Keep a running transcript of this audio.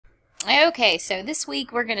Okay, so this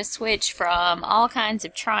week we're going to switch from all kinds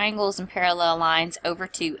of triangles and parallel lines over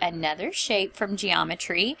to another shape from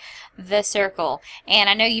geometry, the circle. And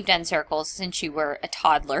I know you've done circles since you were a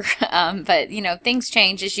toddler, but you know, things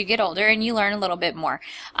change as you get older and you learn a little bit more.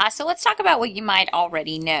 So let's talk about what you might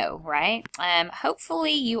already know, right?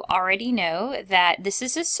 Hopefully you already know that this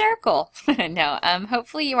is a circle. No,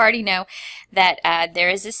 hopefully you already know that there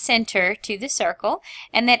is a center to the circle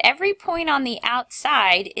and that every point on the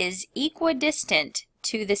outside is equidistant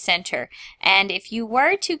to the center. And if you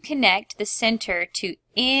were to connect the center to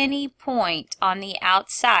any point on the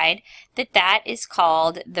outside, that is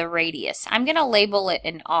called the radius. I'm going to label it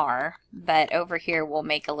an R, but over here we'll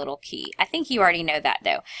make a little key. I think you already know that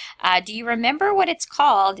though. Do you remember what it's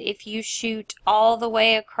called if you shoot all the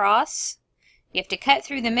way across? You have to cut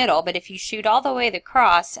through the middle, but if you shoot all the way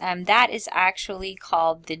across, that is actually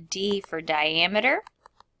called the D for diameter.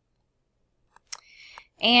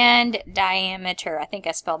 And diameter, I think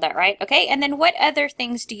I spelled that right. Okay, and then what other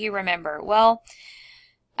things do you remember? Well,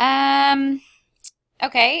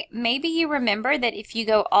 okay, maybe you remember that if you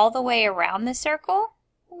go all the way around the circle,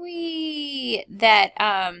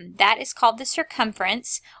 that is called the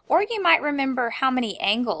circumference. Or you might remember how many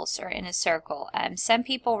angles are in a circle. Some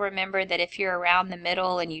people remember that if you're around the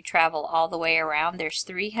middle and you travel all the way around, there's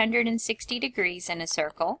 360 degrees in a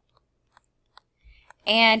circle.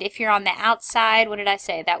 And if you're on the outside, what did I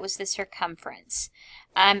say? That was the circumference.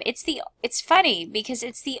 It's funny because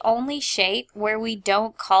it's the only shape where we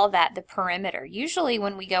don't call that the perimeter. Usually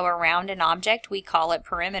when we go around an object, we call it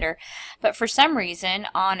perimeter. But for some reason,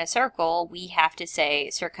 on a circle, we have to say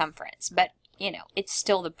circumference. But, you know, it's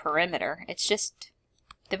still the perimeter. It's just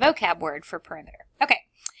the vocab word for perimeter. Okay.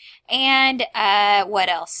 And what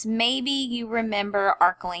else? Maybe you remember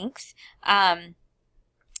arc length.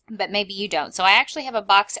 But maybe you don't. So I actually have a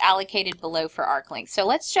box allocated below for arc length. So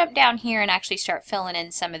let's jump down here and actually start filling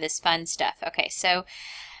in some of this fun stuff. Okay, so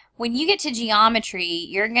when you get to geometry,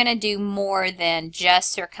 you're going to do more than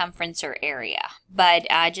just circumference or area. But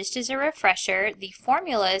just as a refresher, the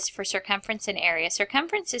formulas for circumference and area.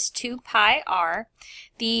 Circumference is 2 pi r.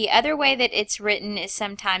 The other way that it's written is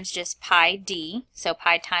sometimes just pi d, so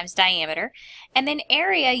pi times diameter. And then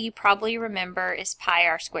area, you probably remember, is pi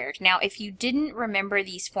r squared. Now, if you didn't remember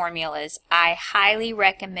these formulas, I highly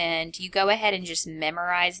recommend you go ahead and just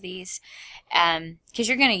memorize these because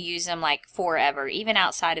you're going to use them like forever, even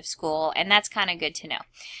outside of school, and that's kind of good to know.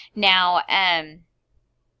 Now,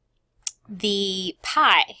 the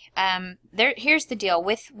pi, here's the deal.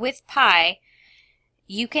 With pi,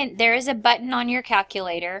 there is a button on your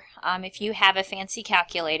calculator if you have a fancy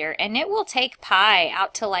calculator, and it will take pi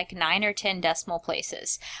out to like 9 or 10 decimal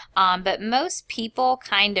places. But most people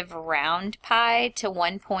kind of round pi to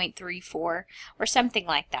 1.34 or something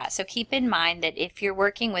like that. So keep in mind that if you're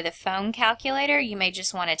working with a phone calculator, you may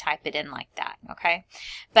just want to type it in like that, okay?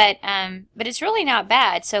 But it's really not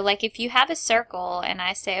bad. So like if you have a circle and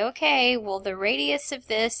I say, okay, well the radius of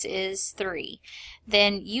this is 3,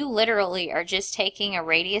 then you literally are just taking a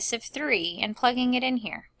radius of 3 and plugging it in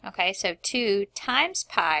here. Okay, so 2 times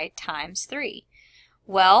pi times 3.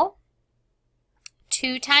 Well,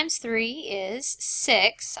 2 times 3 is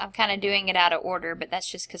 6. I'm kind of doing it out of order, but that's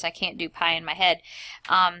just because I can't do pi in my head.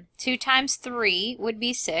 2 times 3 would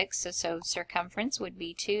be 6, so circumference would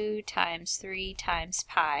be 2 times 3 times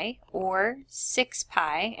pi, or 6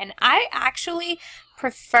 pi. And I actually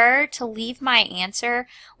prefer to leave my answer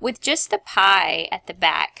with just the pi at the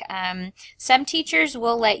back. Some teachers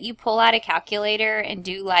will let you pull out a calculator and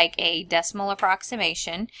do like a decimal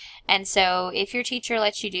approximation, and so if your teacher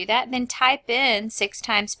lets you do that, then type in 6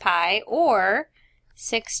 times pi or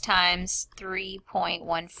 6 times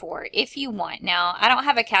 3.14 if you want. Now, I don't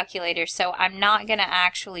have a calculator, so I'm not going to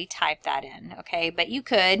actually type that in, okay? But you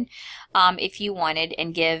could if you wanted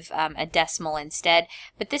and give a decimal instead.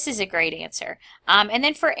 But this is a great answer. And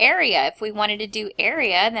then for area, if we wanted to do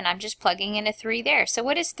area, then I'm just plugging in a 3 there. So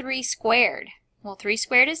what is 3 squared? Well, 3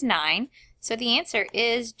 squared is 9. So the answer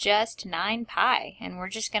is just 9 pi, and we're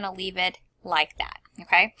just going to leave it like that.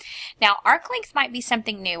 Okay, now arc length might be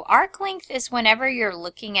something new. Arc length is whenever you're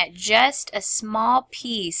looking at just a small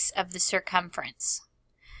piece of the circumference.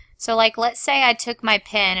 So like let's say I took my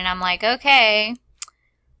pen and I'm like, okay,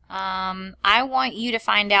 I want you to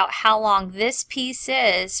find out how long this piece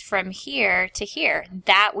is from here to here.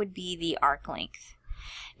 That would be the arc length.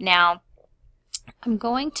 Now I'm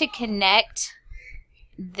going to connect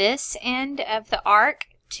this end of the arc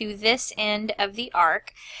to this end of the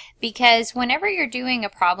arc, because whenever you're doing a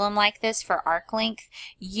problem like this for arc length,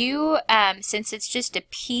 you, since it's just a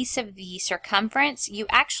piece of the circumference, you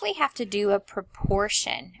actually have to do a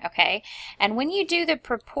proportion, okay? And when you do the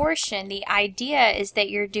proportion, the idea is that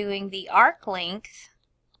you're doing the arc length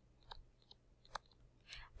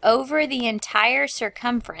over the entire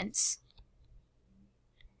circumference,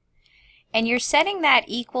 and you're setting that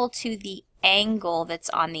equal to the angle that's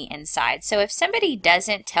on the inside. So if somebody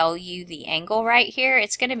doesn't tell you the angle right here,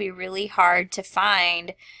 it's going to be really hard to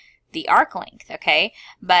find the arc length, okay?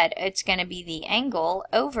 But it's going to be the angle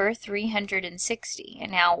over 360.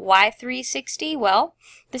 And now, why 360? Well,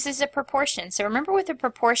 this is a proportion. So remember, with a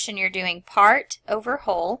proportion, you're doing part over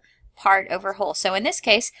whole, part over whole. So in this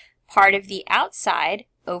case, part of the outside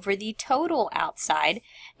over the total outside,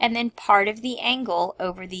 and then part of the angle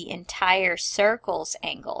over the entire circle's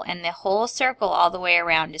angle, and the whole circle all the way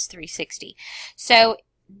around is 360. So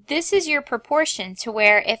this is your proportion, to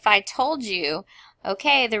where if I told you,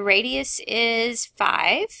 okay, the radius is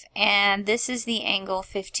 5 and this is the angle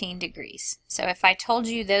 15 degrees. So if I told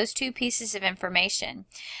you those two pieces of information,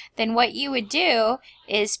 then what you would do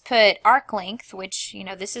is put arc length, which, you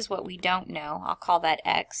know, this is what we don't know, I'll call that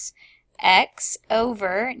x, x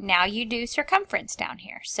over, now you do circumference down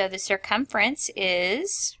here. So the circumference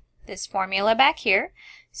is this formula back here.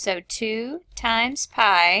 So 2 times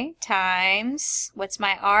pi times, what's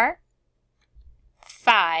my r?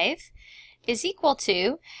 5 is equal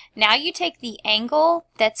to, now you take the angle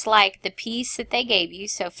that's like the piece that they gave you,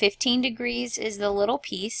 so 15 degrees is the little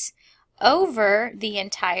piece, over the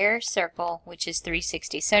entire circle, which is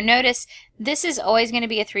 360. So notice this is always going to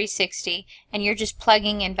be a 360, and you're just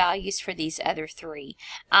plugging in values for these other three.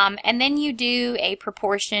 And then you do a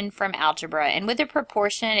proportion from algebra. And with a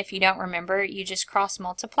proportion, if you don't remember, you just cross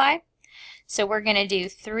multiply. So we're going to do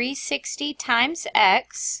 360 times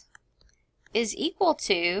x is equal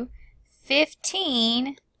to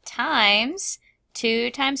 15 times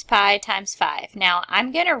 2 times pi times 5. Now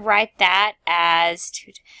I'm going to write that as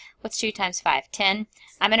 2. What's 2 times 5? 10.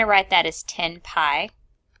 I'm going to write that as 10 pi.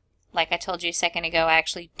 Like I told you a second ago, I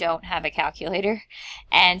actually don't have a calculator.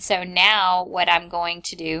 And so now what I'm going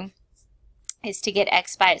to do is, to get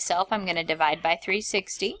x by itself, I'm going to divide by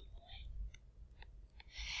 360.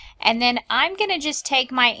 And then I'm going to just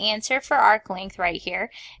take my answer for arc length right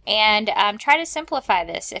here and try to simplify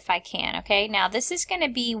this if I can. Okay, now this is going to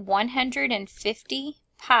be 150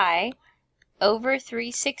 pi over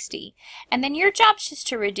 360, and then your job's just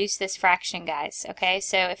to reduce this fraction, guys. Okay,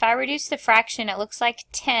 so if I reduce the fraction, it looks like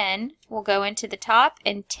 10 will go into the top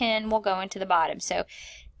and 10 will go into the bottom. So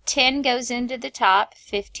 10 goes into the top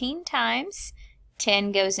 15 times,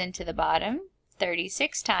 10 goes into the bottom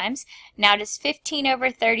 36 times. Now does 15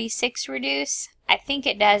 over 36 reduce? I think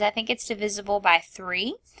it does. I think it's divisible by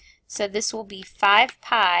 3. So this will be 5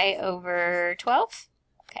 pi over 12.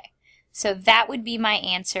 So that would be my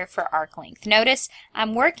answer for arc length. Notice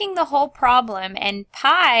I'm working the whole problem, and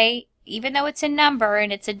pi, even though it's a number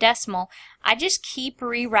and it's a decimal, I just keep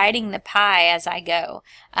rewriting the pi as I go.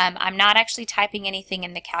 I'm not actually typing anything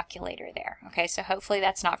in the calculator there. Okay, so hopefully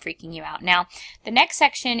that's not freaking you out. Now, the next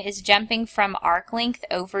section is jumping from arc length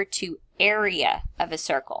over to area of a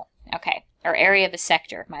circle. Okay, or area of a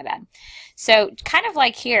sector, my bad. So kind of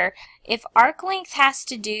like here, if arc length has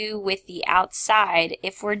to do with the outside,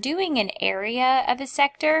 if we're doing an area of a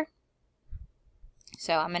sector,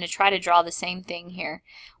 so I'm going to try to draw the same thing here.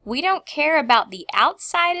 We don't care about the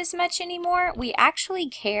outside as much anymore. We actually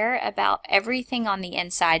care about everything on the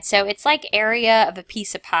inside. So it's like area of a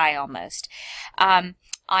piece of pie almost.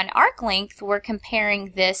 On arc length, we're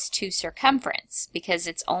comparing this to circumference because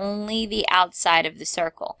it's only the outside of the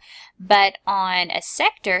circle. But on a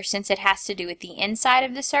sector, since it has to do with the inside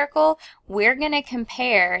of the circle, we're going to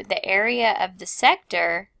compare the area of the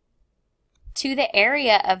sector to the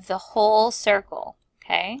area of the whole circle.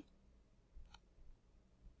 Okay?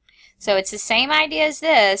 So it's the same idea as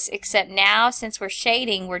this, except now since we're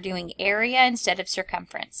shading, we're doing area instead of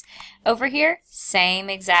circumference. Over here, same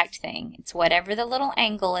exact thing. It's whatever the little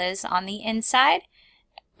angle is on the inside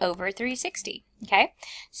over 360. Okay?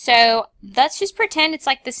 So let's just pretend it's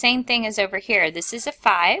like the same thing as over here. This is a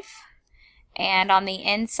 5. And on the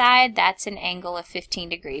inside, that's an angle of 15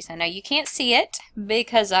 degrees. I know you can't see it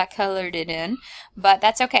because I colored it in, but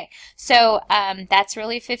that's okay. So that's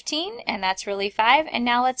really 15, and that's really 5. And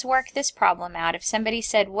now let's work this problem out. If somebody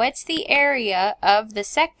said, what's the area of the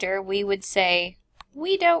sector? We would say,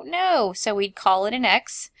 we don't know. So we'd call it an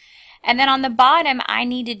X. And then on the bottom, I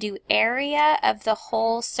need to do area of the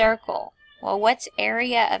whole circle. Well, what's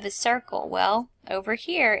area of a circle? Well, over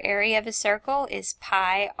here, area of a circle is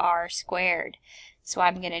pi r squared. So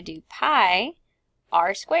I'm going to do pi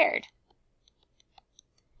r squared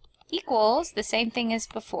equals the same thing as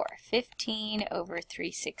before, 15 over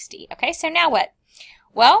 360. Okay, so now what?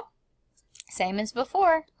 Well, same as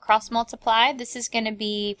before, cross multiply. This is going to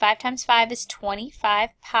be 5 times 5 is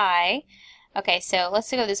 25 pi. Okay, so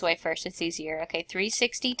let's go this way first. It's easier. Okay,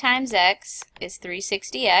 360 times x is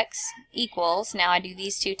 360x equals, now I do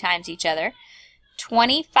these two times each other,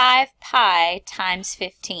 25 pi times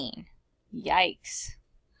 15. Yikes.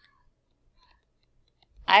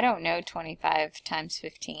 I don't know 25 times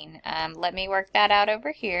 15. Let me work that out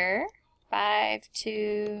over here. 5,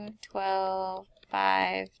 2, 12,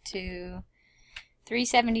 5, 2,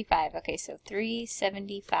 375. Okay, so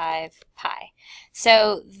 375 pi.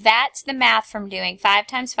 So that's the math from doing 5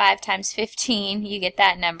 times 5 times 15. You get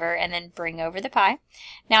that number, and then bring over the pi.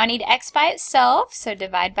 Now I need x by itself, so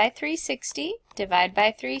divide by 360, divide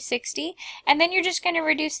by 360, and then you're just going to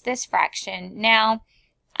reduce this fraction. Now,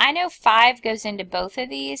 I know 5 goes into both of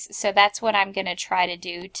these, so that's what I'm going to try to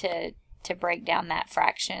do to break down that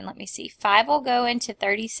fraction. Let me see. 5 will go into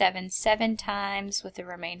 37 7 times with a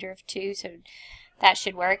remainder of 2, so that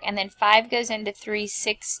should work. And then 5 goes into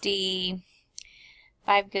 360.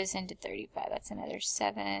 5 goes into 35. That's another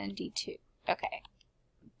 72. Okay.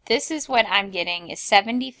 This is what I'm getting is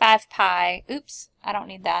 75 pi. Oops, I don't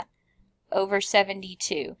need that. Over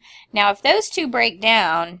 72. Now, if those two break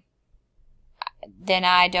down, then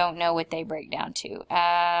I don't know what they break down to.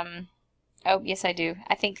 Oh, yes, I do.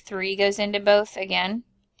 I think 3 goes into both again.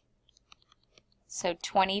 So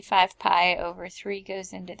 25 pi over 3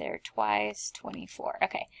 goes into there twice, 24.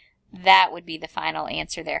 Okay, that would be the final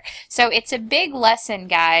answer there. So it's a big lesson,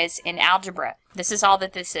 guys, in algebra. This is all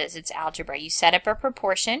that this is. It's algebra. You set up a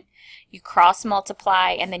proportion, you cross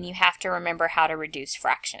multiply, and then you have to remember how to reduce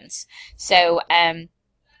fractions. So,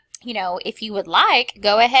 you know, if you would like,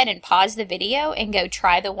 go ahead and pause the video and go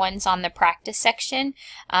try the ones on the practice section,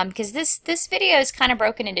 because this video is kind of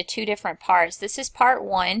broken into two different parts. This is part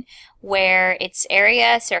 1, where it's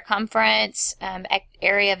area, circumference,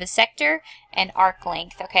 area of a sector, and arc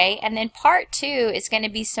length, okay? And then part 2 is going to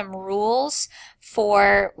be some rules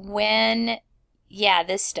for when, yeah,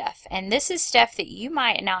 this stuff. And this is stuff that you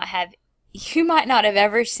might not have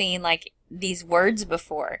ever seen, like, these words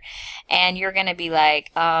before, and you're going to be like,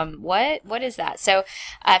 what is that? So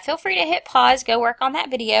feel free to hit pause, go work on that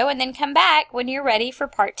video, and then come back when you're ready for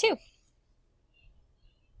part 2.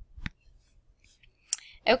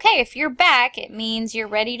 Okay, if you're back, it means you're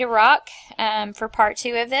ready to rock for part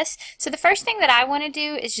 2 of this. So the first thing that I want to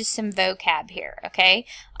do is just some vocab here, okay?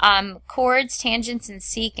 Chords, tangents, and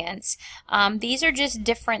secants. These are just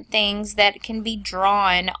different things that can be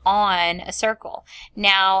drawn on a circle.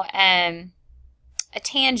 Now, a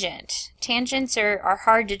tangent. Tangents are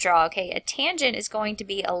hard to draw, okay? A tangent is going to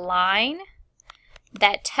be a line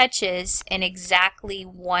that touches in exactly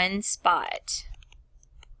one spot.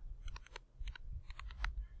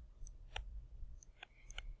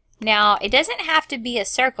 Now, it doesn't have to be a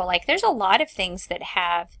circle. Like, there's a lot of things that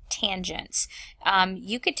have tangents.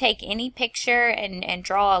 You could take any picture and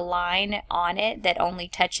draw a line on it that only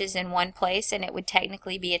touches in one place, and it would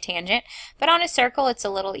technically be a tangent. But on a circle, it's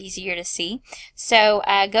a little easier to see. So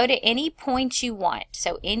go to any point you want.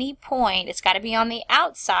 So any point, it's got to be on the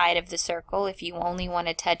outside of the circle if you only want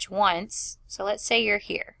to touch once. So let's say you're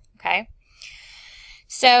here, okay?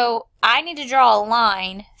 So I need to draw a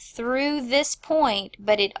line through this point,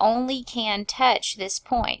 but it only can touch this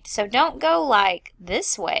point. So don't go like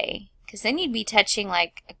this way, because then you'd be touching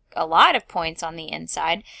like a lot of points on the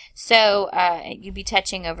inside. So you'd be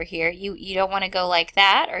touching over here. You don't want to go like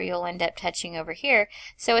that, or you'll end up touching over here.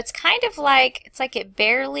 So it's kind of like, it's like it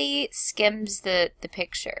barely skims the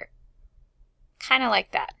picture. Kind of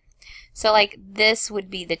like that. So like this would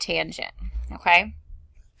be the tangent, okay?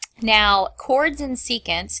 Now, chords and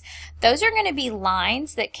secants, those are going to be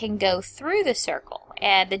lines that can go through the circle.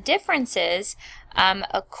 And the difference is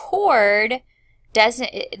a chord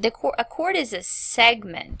doesn't, a chord is a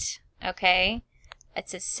segment, okay?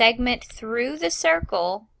 It's a segment through the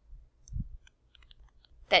circle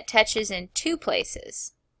that touches in two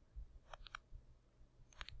places.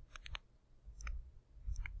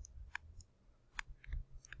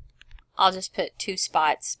 I'll just put 2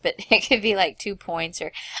 spots, but it could be like 2 points,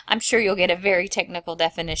 or I'm sure you'll get a very technical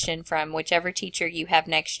definition from whichever teacher you have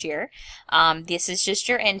next year. This is just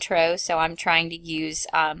your intro, so I'm trying to use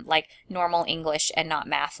like normal English and not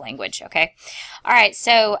math language, okay? All right,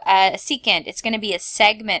 so a secant, it's going to be a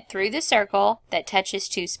segment through the circle that touches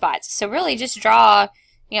 2 spots. So really just draw,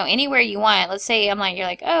 you know, anywhere you want. Let's say you're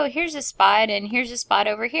like, oh, here's a spot and here's a spot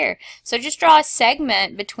over here. So just draw a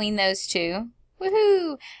segment between those two.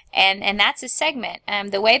 Woohoo! And that's a segment.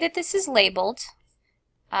 The way that this is labeled,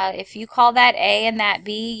 if you call that A and that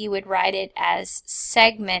B, you would write it as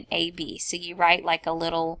segment AB. So you write like a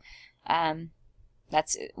little,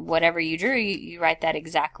 that's whatever you drew, you write that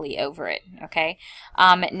exactly over it, okay?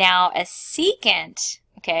 Now a secant,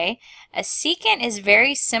 okay, a secant is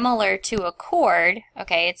very similar to a chord,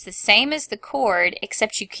 okay? It's the same as the chord,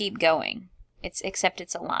 except you keep going. Except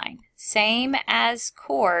it's a line. Same as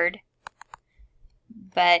chord,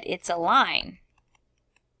 but it's a line.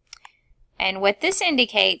 And what this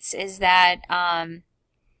indicates is that,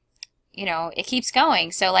 you know, it keeps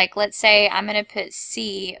going. So like, let's say I'm going to put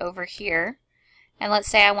C over here, and let's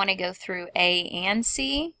say I want to go through A and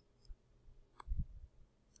C.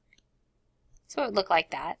 So it would look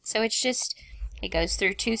like that. So it's just, it goes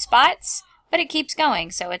through two spots, but it keeps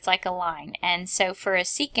going, so it's like a line. And so for a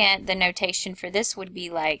secant, the notation for this would be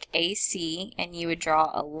like AC, and you would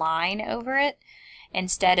draw a line over it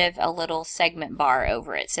instead of a little segment bar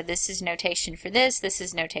over it. So this is notation for this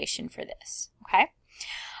is notation for this, okay?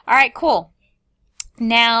 All right, cool.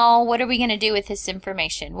 Now, what are we going to do with this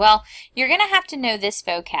information? Well, you're going to have to know this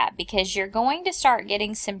vocab because you're going to start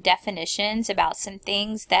getting some definitions about some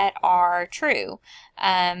things that are true.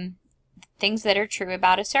 Things that are true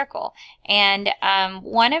about a circle. And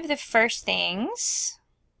one of the first things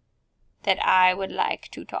that I would like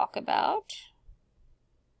to talk about,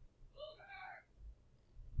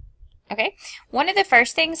 okay, one of the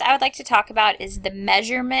first things I would like to talk about is the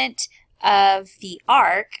measurement of the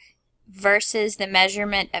arc versus the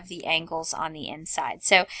measurement of the angles on the inside.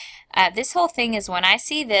 So this whole thing is, when I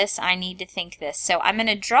see this, I need to think this. So I'm going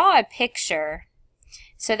to draw a picture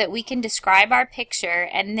so that we can describe our picture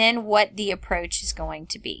and then what the approach is going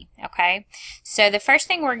to be, okay? So the first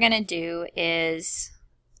thing we're going to do is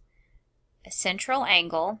a central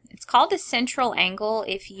angle. It's called a central angle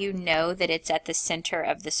if you know that it's at the center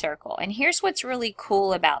of the circle. And here's what's really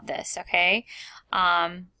cool about this, okay?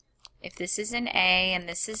 If this is an A and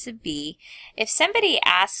this is a B, if somebody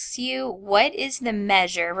asks you what is the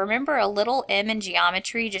measure, remember a little m in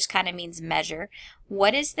geometry just kind of means measure.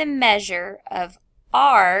 What is the measure of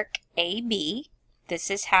arc AB? This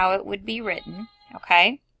is how it would be written,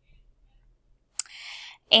 okay?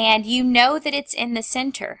 And you know that it's in the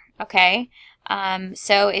center, okay?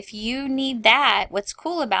 So if you need that, what's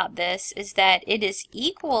cool about this is that it is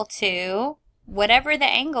equal to whatever the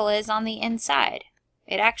angle is on the inside.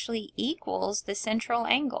 It actually equals the central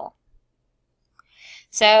angle.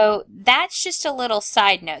 So that's just a little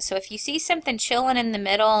side note. So if you see something chilling in the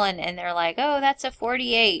middle and they're like, oh, that's a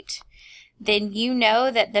 48, then you know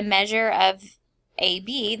that the measure of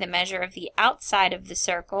AB, the measure of the outside of the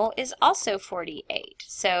circle, is also 48.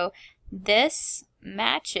 So this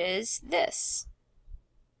matches this.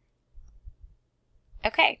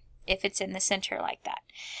 Okay, if it's in the center like that.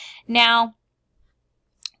 Now,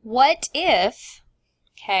 what if,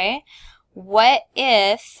 okay, what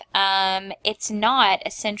if it's not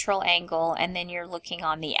a central angle and then you're looking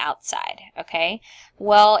on the outside, okay?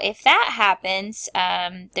 Well, if that happens,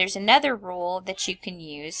 there's another rule that you can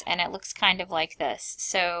use, and it looks kind of like this.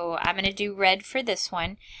 So I'm going to do red for this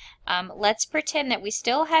one. Let's pretend that we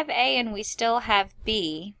still have A and we still have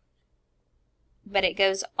B, but it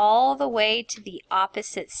goes all the way to the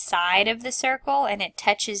opposite side of the circle and it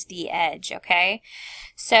touches the edge, okay?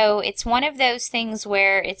 So it's one of those things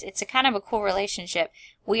where it's a kind of a cool relationship.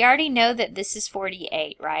 We already know that this is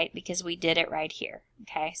 48, right? Because we did it right here,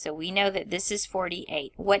 okay? So we know that this is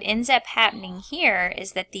 48. What ends up happening here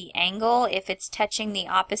is that the angle, if it's touching the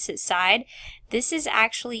opposite side, this is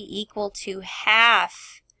actually equal to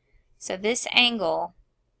half. So this angle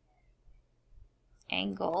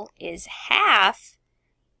is half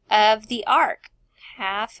of the arc,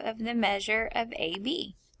 half of the measure of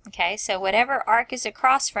AB. Okay, so whatever arc is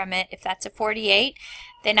across from it, if that's a 48,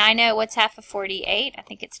 then I know what's half of 48. I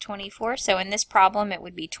think it's 24. So in this problem, it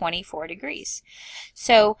would be 24 degrees.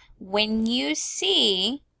 So when you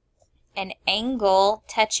see an angle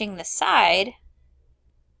touching the side,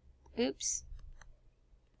 oops,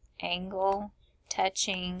 angle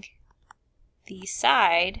touching the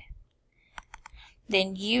side,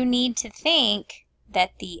 then you need to think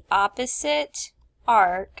that the opposite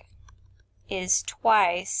arc is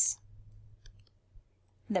twice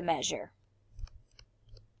the measure.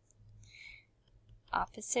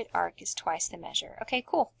 Opposite arc is twice the measure. Okay,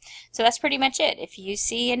 cool. So that's pretty much it. If you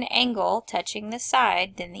see an angle touching the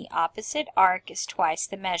side, then the opposite arc is twice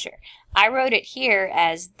the measure. I wrote it here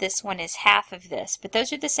as this one is half of this, but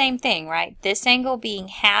those are the same thing, right? This angle being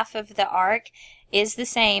half of the arc is the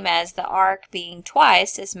same as the arc being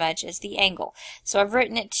twice as much as the angle. So I've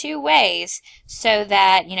written it two ways so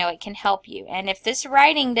that, you know, it can help you. And if this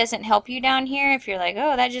writing doesn't help you down here, if you're like,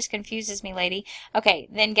 oh, that just confuses me, lady, okay,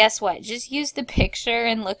 then guess what? Just use the picture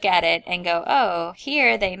and look at it and go, oh,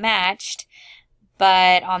 here they matched,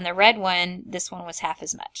 but on the red one, this one was half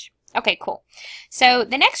as much. Okay, cool. So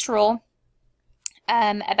the next rule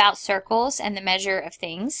about circles and the measure of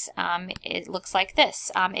things, it looks like this.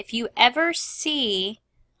 If you ever see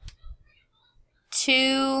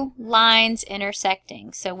two lines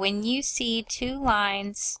intersecting, so when you see two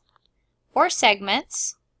lines or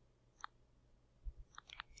segments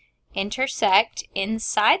intersect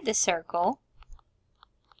inside the circle,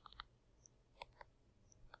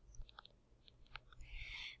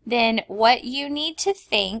 then what you need to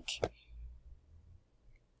think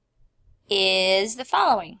is the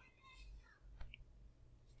following.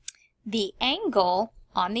 The angle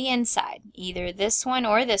on the inside, either this one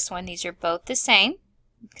or this one, these are both the same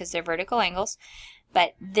because they're vertical angles,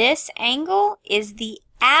 but this angle is the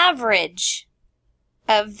average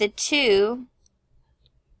of the two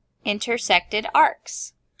intersected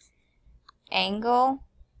arcs. Angle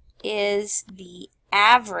is the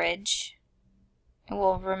average, and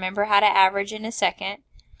we'll remember how to average in a second,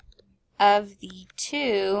 of the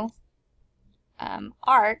two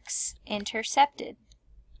arcs intercepted.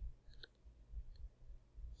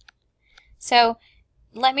 So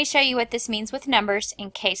let me show you what this means with numbers in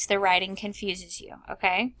case the writing confuses you,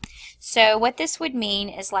 okay? So what this would mean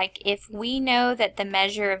is, like, if we know that the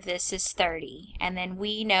measure of this is 30 and then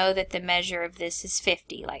we know that the measure of this is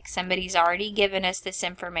 50, like somebody's already given us this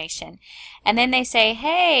information, and then they say,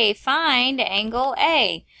 hey, find angle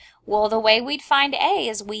A. Well, the way we'd find A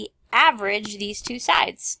is we average these two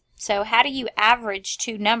sides. So how do you average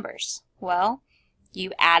two numbers? Well,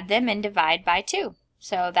 you add them and divide by 2.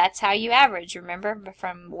 So that's how you average, remember,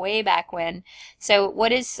 from way back when. So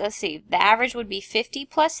what is, let's see, the average would be 50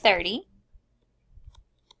 plus 30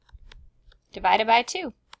 divided by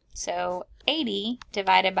 2. So 80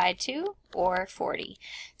 divided by 2, or 40.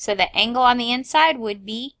 So the angle on the inside would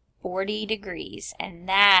be 40 degrees, and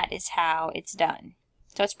that is how it's done.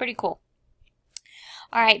 So it's pretty cool.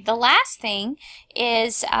 All right, the last thing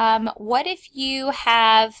is, what if you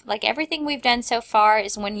have, like everything we've done so far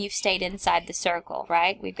is when you've stayed inside the circle,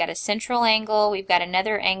 right? We've got a central angle, we've got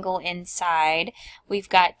another angle inside, we've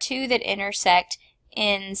got two that intersect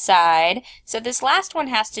inside. So this last one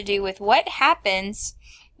has to do with what happens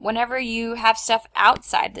whenever you have stuff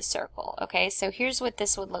outside the circle, okay? So here's what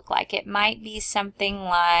this would look like. It might be something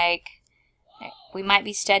like, we might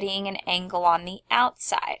be studying an angle on the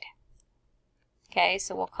outside. Okay,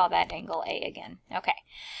 so we'll call that angle A again. Okay,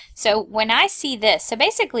 so when I see this, so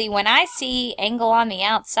basically when I see angle on the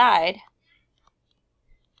outside,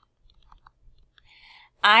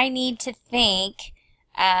 I need to think,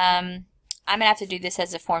 I'm going to have to do this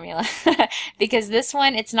as a formula because this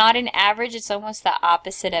one, it's not an average, it's almost the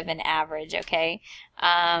opposite of an average, okay?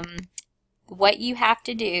 What you have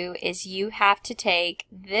to do is you have to take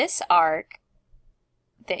this arc,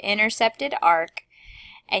 the intercepted arc,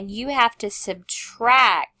 and you have to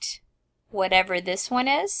subtract whatever this one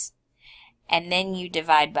is, and then you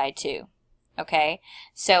divide by 2, okay?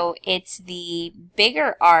 So it's the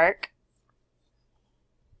bigger arc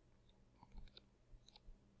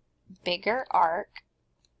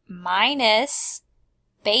minus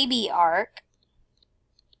baby arc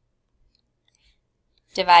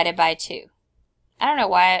divided by 2. I don't know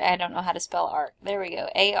why I don't know how to spell arc. There we go,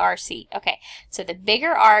 A-R-C. Okay, so the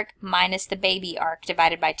bigger arc minus the baby arc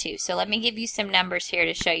divided by 2. So let me give you some numbers here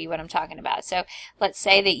to show you what I'm talking about. So let's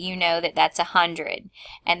say that you know that that's 100,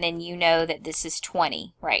 and then you know that this is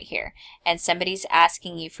 20 right here, and somebody's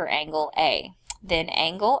asking you for angle A. Then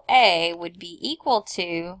angle A would be equal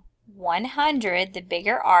to 100, the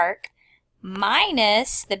bigger arc,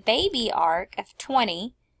 minus the baby arc of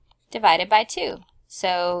 20 divided by 2.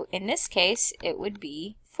 So in this case, it would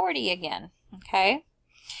be 40 again, okay?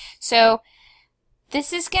 So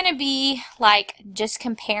this is going to be like just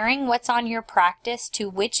comparing what's on your practice to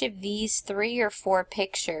which of these 3 or 4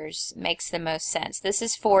 pictures makes the most sense. This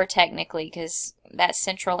is 4 technically because that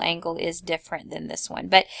central angle is different than this one.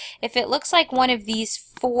 But if it looks like one of these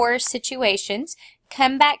 4 situations,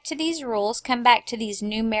 come back to these rules, come back to these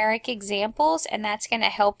numeric examples, and that's going to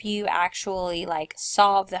help you actually like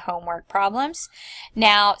solve the homework problems.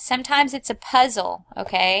 Now, sometimes it's a puzzle,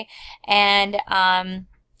 okay? And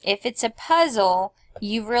if it's a puzzle,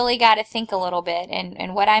 you've really got to think a little bit.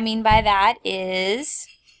 And what I mean by that is,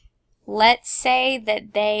 let's say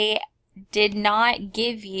that they did not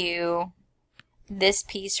give you this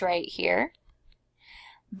piece right here,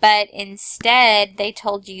 but instead they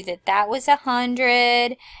told you that that was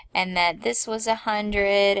 100 and that this was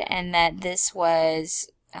 100 and that this was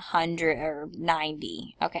 100 or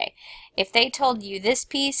 90. Okay, if they told you this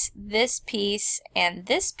piece, and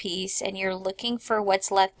this piece, and you're looking for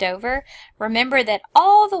what's left over, remember that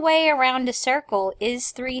all the way around a circle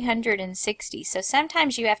is 360. So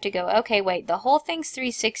sometimes you have to go, okay, wait, the whole thing's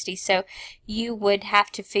 360, so you would have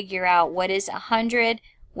to figure out what is 100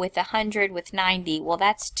 with 100 with 90. Well,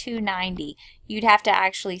 that's 290. You'd have to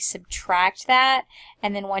actually subtract that,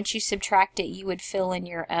 and then once you subtract it, you would fill in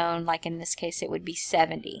your own, like in this case it would be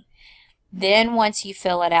 70. Then once you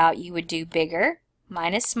fill it out, you would do bigger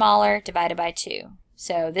minus smaller divided by 2.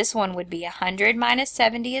 So this one would be 100 minus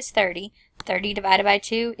 70 is 30. 30 divided by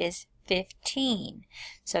 2 is 15.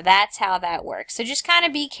 So that's how that works. So just kind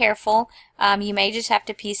of be careful. You may just have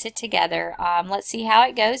to piece it together. Let's see how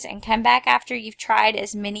it goes and come back after you've tried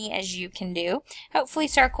as many as you can do. Hopefully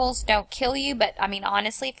circles don't kill you, but I mean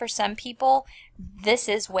honestly for some people this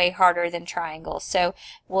is way harder than triangles. So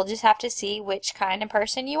we'll just have to see which kind of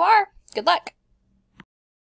person you are. Good luck.